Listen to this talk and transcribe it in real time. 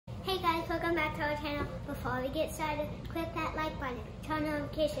welcome back to our channel. Before we get started, click that like button, turn on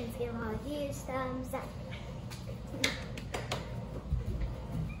notifications, give all views thumbs up.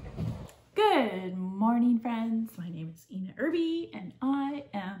 Good morning, friends. My name is Ina Irby, and I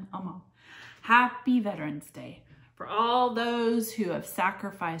am a mom. Happy Veterans Day for all those who have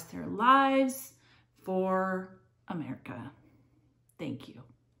sacrificed their lives for America. Thank you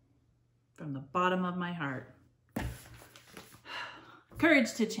from the bottom of my heart.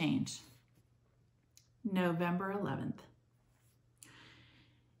 Courage to change. November 11th.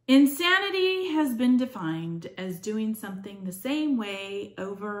 Insanity has been defined as doing something the same way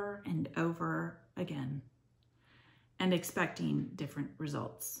over and over again and expecting different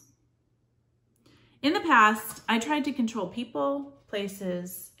results. In the past, I tried to control people,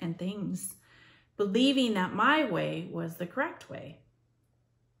 places, and things, believing that my way was the correct way.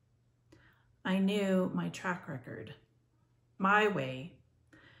 I knew my track record. My way,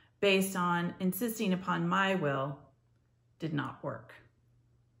 based on insisting upon my will, did not work.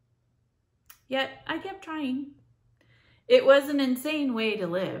 Yet I kept trying. It was an insane way to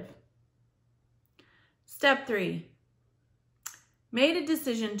live. Step 3. Made a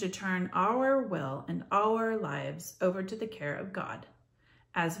decision to turn our will and our lives over to the care of God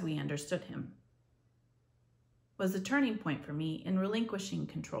as we understood Him. Was a turning point for me in relinquishing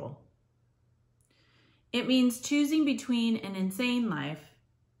control. It means choosing between an insane life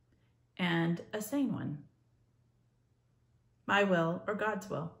and a sane one. My will or God's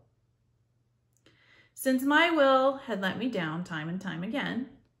will. Since my will had let me down time and time again,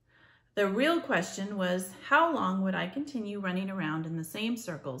 the real question was, how long would I continue running around in the same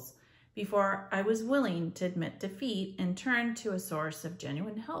circles before I was willing to admit defeat and turn to a source of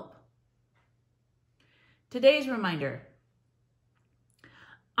genuine help? Today's reminder.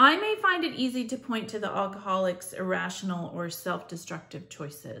 I may find it easy to point to the alcoholic's irrational or self-destructive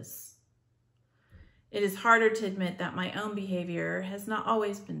choices. It is harder to admit that my own behavior has not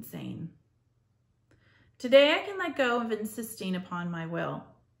always been sane. Today, I can let go of insisting upon my will.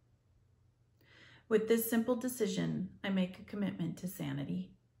 With this simple decision, I make a commitment to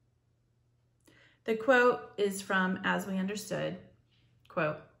sanity. The quote is from As We Understood,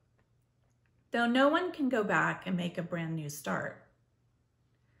 quote, "Though no one can go back and make a brand new start,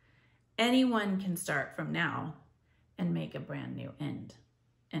 anyone can start from now and make a brand new end,"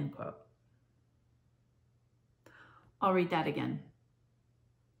 end quote. I'll read that again.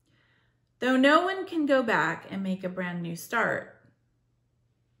 Though no one can go back and make a brand new start,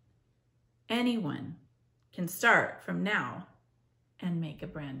 anyone can start from now and make a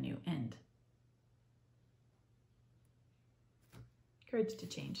brand new end. Courage to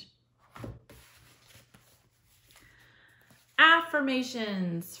change.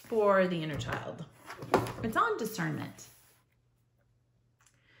 Affirmations for the inner child. It's on discernment.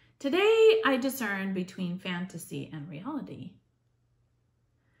 Today, I discern between fantasy and reality.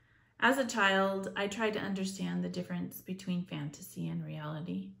 As a child, I tried to understand the difference between fantasy and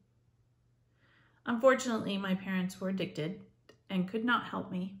reality. Unfortunately, my parents were addicted and could not help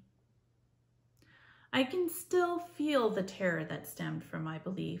me. I can still feel the terror that stemmed from my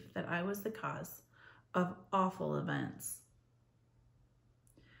belief that I was the cause of awful events.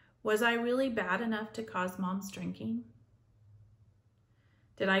 Was I really bad enough to cause Mom's drinking?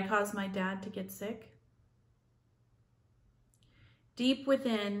 Did I cause my dad to get sick? Deep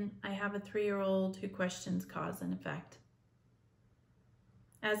within, I have a 3-year-old who questions cause and effect.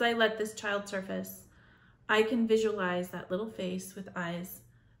 As I let this child surface, I can visualize that little face with eyes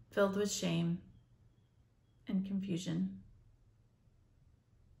filled with shame and confusion.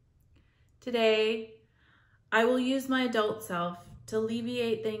 Today, I will use my adult self to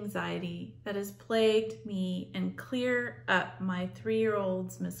alleviate the anxiety that has plagued me and clear up my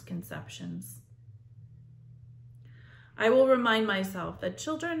 3-year-old's misconceptions. I will remind myself that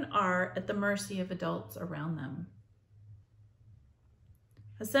children are at the mercy of adults around them.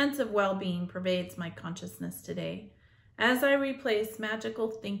 A sense of well-being pervades my consciousness today as I replace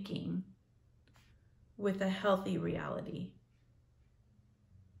magical thinking with a healthy reality.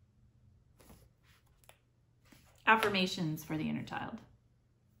 Affirmations for the inner child.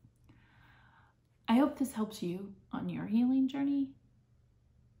 I hope this helps you on your healing journey.